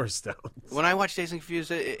people who are stoned. When I watch Dazed and Confused,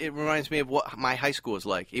 it reminds me of what my high school was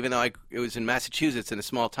like. Even though it was in Massachusetts in a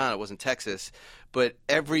small town, it wasn't Texas, but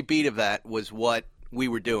every beat of that was what we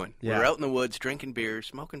were doing. Yeah. We were out in the woods, drinking beer,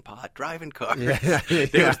 smoking pot, driving cars. Yeah.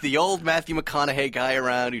 There was the old Matthew McConaughey guy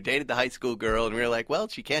around who dated the high school girl, and we were like, well,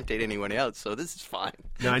 she can't date anyone else, so this is fine.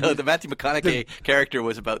 No, the Matthew McConaughey character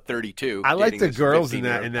was about 32. I like the girls in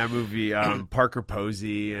that movie, Parker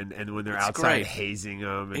Posey, and when they're outside hazing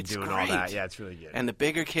them and doing all that. Yeah, it's really good. And the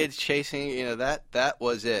bigger kids chasing, that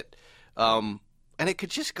was it. And And it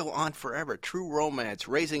could just go on forever. True Romance,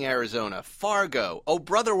 Raising Arizona, Fargo, Oh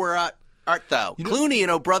Brother, Where Art Thou? Clooney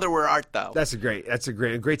and Oh Brother, Where Art Thou? That's a great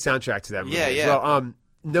soundtrack to that movie. Yeah. As well.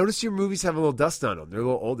 Notice your movies have a little dust on them. They're a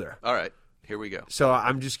little older. All right. Here we go. So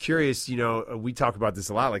I'm just curious, we talk about this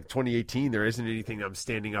a lot. Like 2018, there isn't anything I'm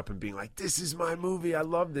standing up and being like, "This is my movie. I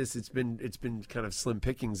love this." It's been kind of slim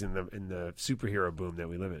pickings in the superhero boom that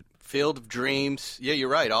we live in. Field of Dreams. Yeah, you're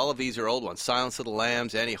right. All of these are old ones. Silence of the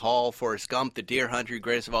Lambs, Annie Hall, Forrest Gump, The Deer Hunter,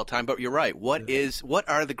 Greatest of All Time. But you're right. What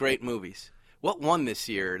are the great movies? What won this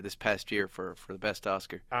past year for the best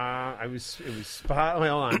Oscar? It was Spot. Wait,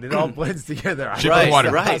 hold on. It all blends together. Shape of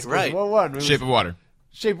Water. Right. What won? Shape of Water.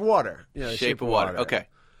 Shape of Water. Yeah, Shape of Water. Okay.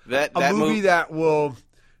 That movie that will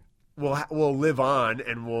live on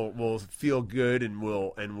and will feel good and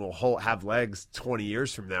will have legs 20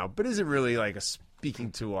 years from now, but isn't really like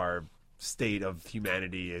speaking to our state of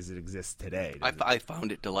humanity as it exists today. I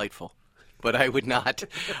found it delightful. But I did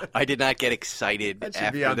not get excited that should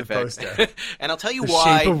after be on the poster. And I'll tell you The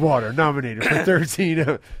why. Shape of Water, nominated for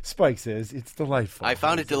 13. Spike says it's delightful. I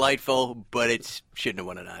found it delightful, but it shouldn't have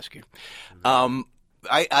won an Oscar.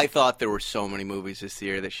 I thought there were so many movies this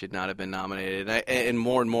year that should not have been nominated, and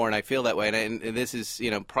more, and I feel that way. And this is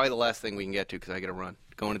probably the last thing we can get to because I got to run.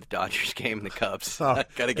 Going to the Dodgers game and the Cubs. Got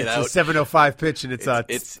to get out. It's a 7:05 pitch, and it's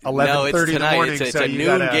 11:30 in the morning. It's so a you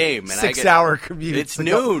noon got a game. 6-hour commute. It's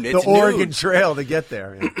noon. The Oregon Trail to get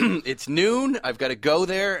there. Yeah. It's noon. I've got to go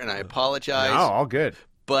there, and I apologize. No, all good.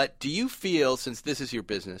 But do you feel, since this is your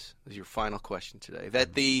business, this is your final question today,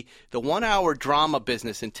 that the 1 hour drama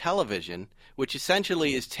business in television, which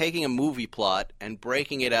essentially is taking a movie plot and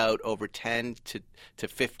breaking it out over 10 to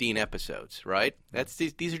 15 episodes, right?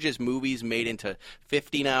 These are just movies made into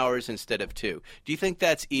 15 hours instead of 2. Do you think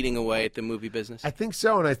that's eating away at the movie business? I think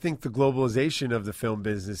so, and I think the globalization of the film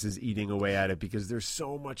business is eating away at it because there's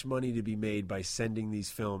so much money to be made by sending these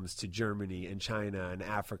films to Germany and China and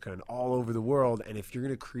Africa and all over the world. And if you're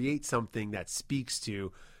going to create something that speaks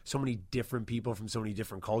to so many different people from so many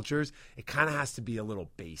different cultures, it kind of has to be a little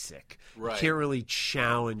basic. Right. You can't really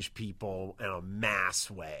challenge people in a mass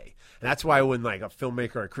way. And that's why when like a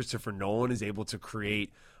filmmaker like Christopher Nolan is able to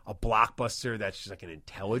create a blockbuster that's just like an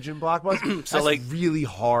intelligent blockbuster, so that's like really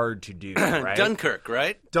hard to do, right? Dunkirk,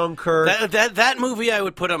 right? Dunkirk. That movie I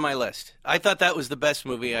would put on my list. I thought that was the best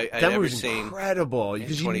movie I'd ever seen. Incredible,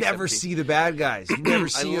 because you never see the bad guys. You never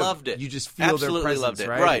see them. I loved it. You just feel Absolutely their presence, loved it.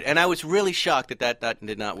 right? And I was really shocked that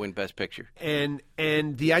did not win Best Picture. And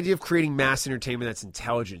the idea of creating mass entertainment that's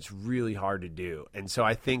intelligent is really hard to do. And so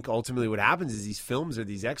I think ultimately what happens is these films are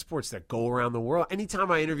these exports that go around the world. Anytime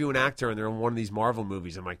I interview an actor and they're in one of these Marvel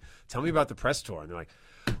movies, I'm like, tell me about the press tour. And they're like,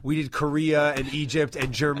 we did Korea and Egypt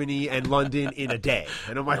and Germany and London in a day.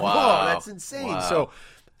 And I'm like, whoa, that's insane. Wow. So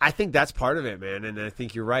I think that's part of it, man. And I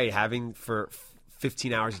think you're right. Having for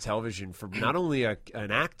 15 hours of television for not only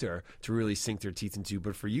an actor to really sink their teeth into,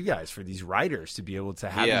 but for you guys, for these writers to be able to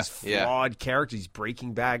have these flawed characters, these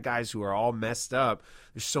Breaking Bad guys who are all messed up.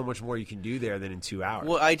 There's so much more you can do there than in 2 hours.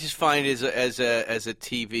 Well, I just find as a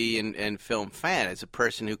TV and film fan, as a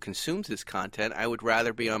person who consumes this content, I would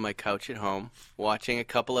rather be on my couch at home watching a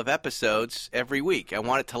couple of episodes every week. I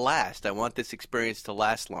want it to last. I want this experience to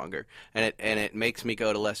last longer, and it makes me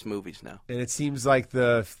go to less movies now. And it seems like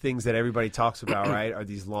the things that everybody talks about, right, are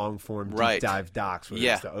these long-form deep dive docs, whether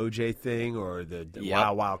it's the OJ thing or the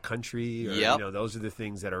Wild Wild Country. Or, those are the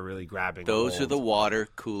things that are really grabbing. Those are the water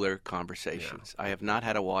cooler conversations. Yeah. I have not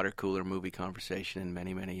had a water cooler movie conversation in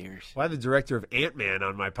many, many years. Well, I have the director of Ant-Man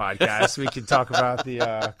on my podcast. We can talk about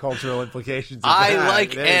the cultural implications of I that.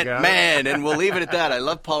 like Ant-Man, and we'll leave it at that. I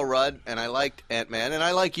love Paul Rudd, and I liked Ant-Man, and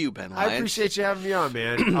I like you, Ben Lyons. I appreciate you having me on,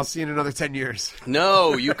 man. I'll see you in another 10 years.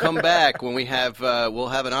 No, you come back when we have we'll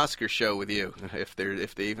have an Oscar show with you, if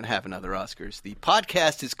they even have another Oscars. The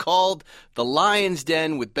podcast is called The Lion's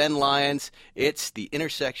Den with Ben Lyons. It's the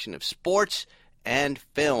intersection of sports and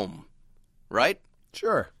film, right?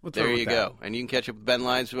 Sure. There you go. And you can catch up with Ben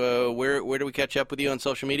Lyons. Where do we catch up with you on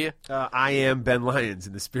social media? I am Ben Lyons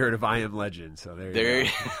in the spirit of I Am Legend. So there you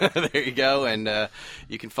go. There you go. And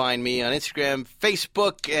you can find me on Instagram,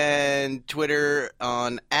 Facebook, and Twitter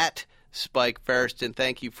on @Spike Ferriston.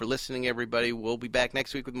 Thank you for listening, everybody. We'll be back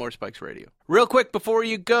next week with more Spikes Radio. Real quick, before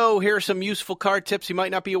you go, here are some useful car tips you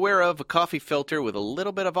might not be aware of. A coffee filter with a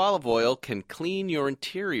little bit of olive oil can clean your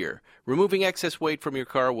interior. Removing excess weight from your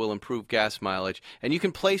car will improve gas mileage, and you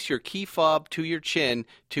can place your key fob to your chin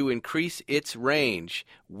to increase its range.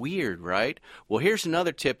 Weird, right? Well, here's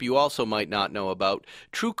another tip you also might not know about.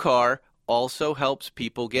 TrueCar also helps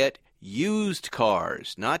people get used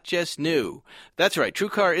cars, not just new. That's right,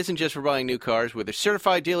 TrueCar isn't just for buying new cars. With a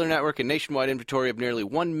certified dealer network and nationwide inventory of nearly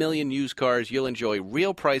 1 million used cars, you'll enjoy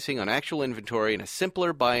real pricing on actual inventory and a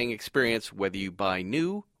simpler buying experience whether you buy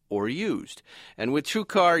new or used. And with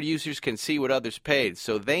TrueCar, users can see what others paid,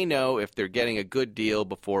 so they know if they're getting a good deal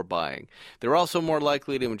before buying. They're also more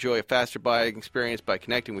likely to enjoy a faster buying experience by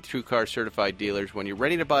connecting with TrueCar certified dealers. When you're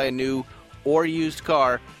ready to buy a new or used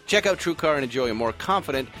car, check out TrueCar and enjoy a more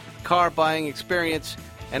confident car buying experience.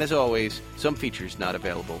 And as always, some features not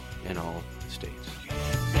available in all states.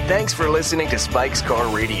 Thanks for listening to Spike's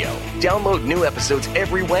Car Radio. Download new episodes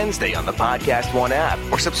every Wednesday on the Podcast One app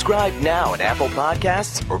or subscribe now at Apple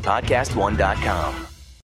Podcasts or PodcastOne.com.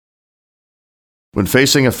 When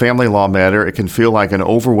facing a family law matter, it can feel like an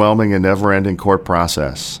overwhelming and never-ending court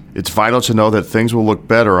process. It's vital to know that things will look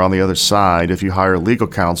better on the other side if you hire legal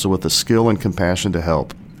counsel with the skill and compassion to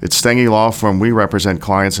help. At Stengy Law Firm, we represent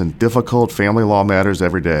clients in difficult family law matters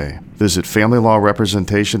every day. Visit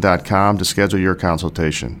FamilyLawRepresentation.com to schedule your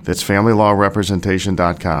consultation. That's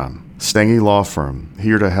FamilyLawRepresentation.com. Stengy Law Firm,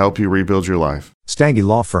 here to help you rebuild your life. Stengy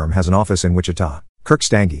Law Firm has an office in Wichita. Kirk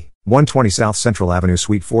Stengy, 120 South Central Avenue,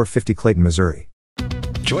 Suite 450, Clayton, Missouri.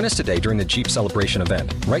 Join us today during the Jeep Celebration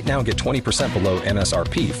event. Right now, get 20% below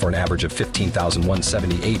MSRP for an average of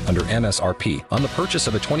 $15,178 under MSRP on the purchase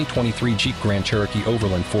of a 2023 Jeep Grand Cherokee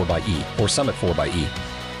Overland 4xE or Summit 4xE.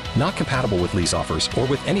 Not compatible with lease offers or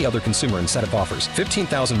with any other consumer incentive offers.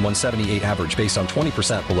 $15,178 average based on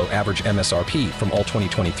 20% below average MSRP from all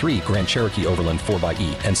 2023 Grand Cherokee Overland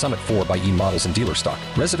 4xE and Summit 4xE models in dealer stock.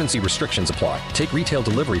 Residency restrictions apply. Take retail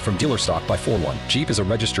delivery from dealer stock by 4/1. Jeep is a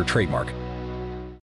registered trademark.